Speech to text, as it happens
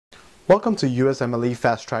Welcome to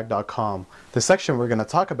USMLEFasttrack.com. The section we're going to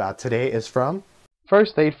talk about today is from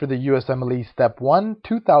First Aid for the USMLE Step 1,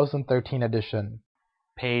 2013 edition.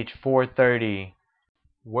 Page 430.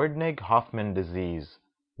 Werdnig Hoffman Disease.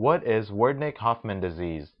 What is Werdnig Hoffman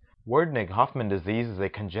Disease? Werdnig Hoffman Disease is a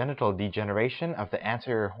congenital degeneration of the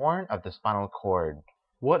anterior horn of the spinal cord.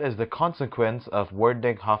 What is the consequence of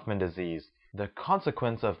Werdnig Hoffman Disease? The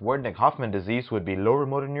consequence of Werdnig Hoffman Disease would be lower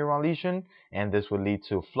motor neuron lesion, and this would lead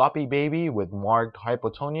to floppy baby with marked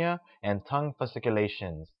hypotonia and tongue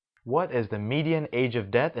fasciculations. What is the median age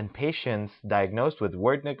of death in patients diagnosed with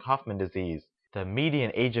Werdnig Hoffman Disease? The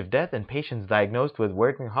median age of death in patients diagnosed with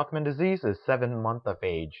Werdnig Hoffman Disease is 7 months of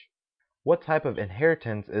age. What type of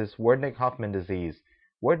inheritance is Werdnig Hoffman Disease?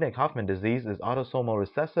 Werdnig Hoffman Disease is autosomal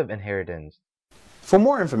recessive inheritance. For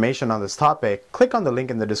more information on this topic, click on the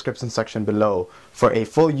link in the description section below. For a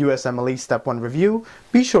full USMLE Step 1 review,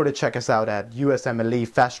 be sure to check us out at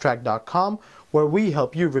USMLEFasttrack.com, where we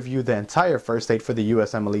help you review the entire first aid for the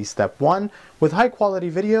USMLE Step 1 with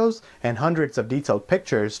high-quality videos and hundreds of detailed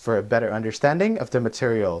pictures for a better understanding of the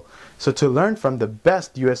material. So to learn from the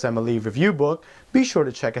best USMLE review book, be sure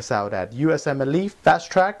to check us out at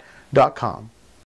USMLEFasttrack.com.